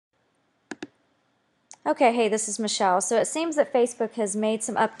Okay, hey, this is Michelle. So it seems that Facebook has made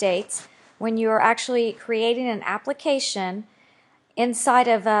some updates when you are actually creating an application inside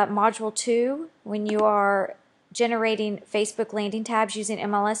of Module 2, when you are generating Facebook landing tabs using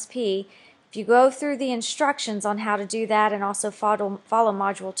MLSP. If you go through the instructions on how to do that and also follow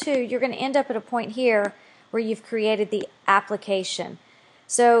Module 2, you're going to end up at a point here where you've created the application.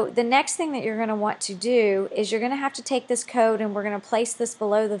 So the next thing that you're going to want to do is you're going to have to take this code and we're going to place this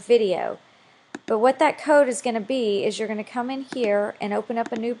below the video. But what that code is going to be is you're going to come in here and open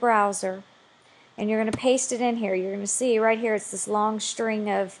up a new browser and you're going to paste it in here. You're going to see right here it's this long string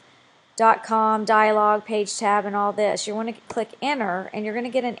of .com, dialog, page tab, and all this. You want to click enter and you're going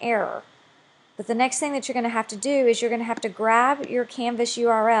to get an error. But the next thing that you're going to have to do is you're going to have to grab your Canvas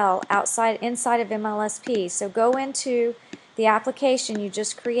URL inside of MLSP. So go into the application you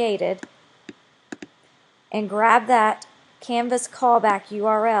just created and grab that Canvas callback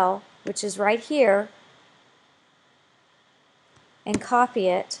URL, which is right here, and copy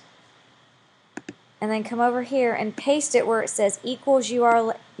it, and then come over here and paste it where it says equals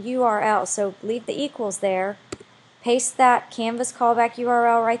URL. So leave the equals there, paste that Canvas callback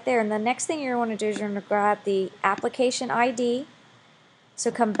URL right there, and the next thing you're going to want to do is you're going to grab the application ID. So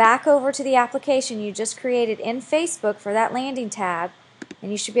come back over to the application you just created in Facebook for that landing tab,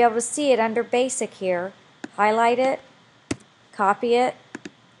 and you should be able to see it under Basic here. Highlight it, copy it,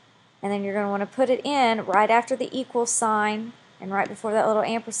 and then you're going to want to put it in right after the equal sign and right before that little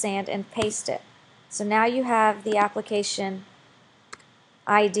ampersand and paste it. So now you have the application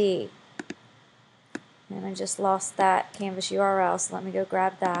ID. And I just lost that Canvas URL, so let me go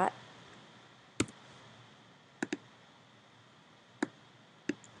grab that.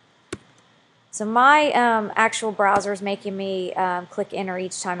 So my actual browser is making me click enter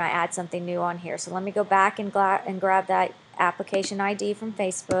each time I add something new on here. So let me go back and grab that application ID from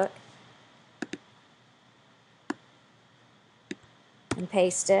Facebook and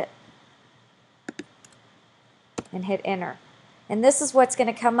paste it and hit enter. And this is what's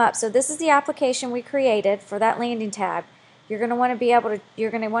going to come up. So this is the application we created for that landing tab. You're going to want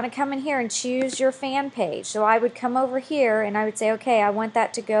to come in here and choose your fan page. So I would come over here and I would say, okay, I want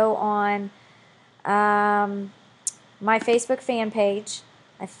that to go on my Facebook fan page.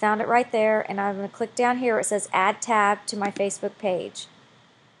 I found it right there, and I'm going to click down here where it says add tab to my Facebook page.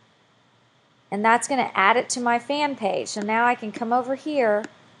 And that's going to add it to my fan page. So now I can come over here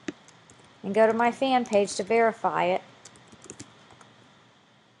and go to my fan page to verify it.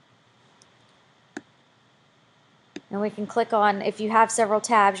 And we can click on, if you have several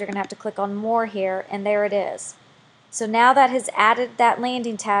tabs, you're going to have to click on more here, and there it is. So now that has added that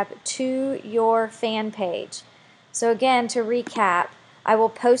landing tab to your fan page. So again, to recap, I will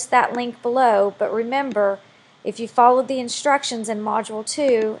post that link below, but remember, if you followed the instructions in Module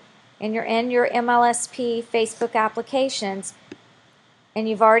 2 and you're in your MLSP Facebook applications and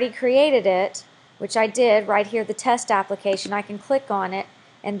you've already created it, which I did right here, the test application, I can click on it,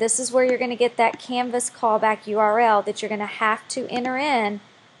 and this is where you're going to get that Canvas callback URL that you're going to have to enter in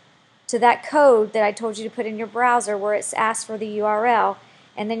to that code that I told you to put in your browser where it's asked for the URL,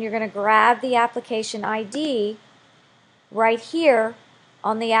 and then you're going to grab the application ID right here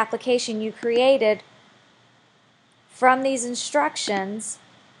on the application you created from these instructions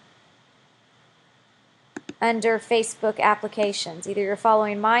under Facebook applications. Either you're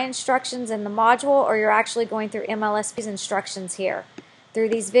following my instructions in the module or you're actually going through MLSP's instructions here through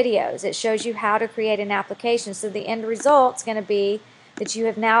these videos. It shows you how to create an application. So the end result is going to be that you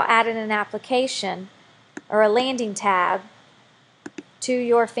have now added an application or a landing tab to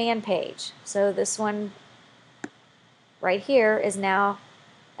your fan page. So this one right here is now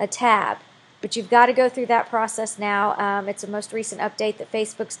a tab. But you've got to go through that process now. It's a most recent update that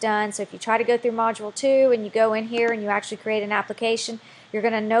Facebook's done. So if you try to go through Module 2 and you go in here and you actually create an application, you're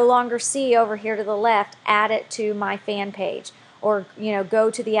going to no longer see over here to the left, add it to my fan page, or go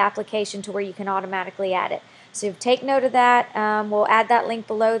to the application to where you can automatically add it. So take note of that. We'll add that link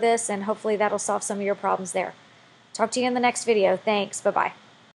below this, and hopefully that'll solve some of your problems there. Talk to you in the next video. Thanks. Bye-bye.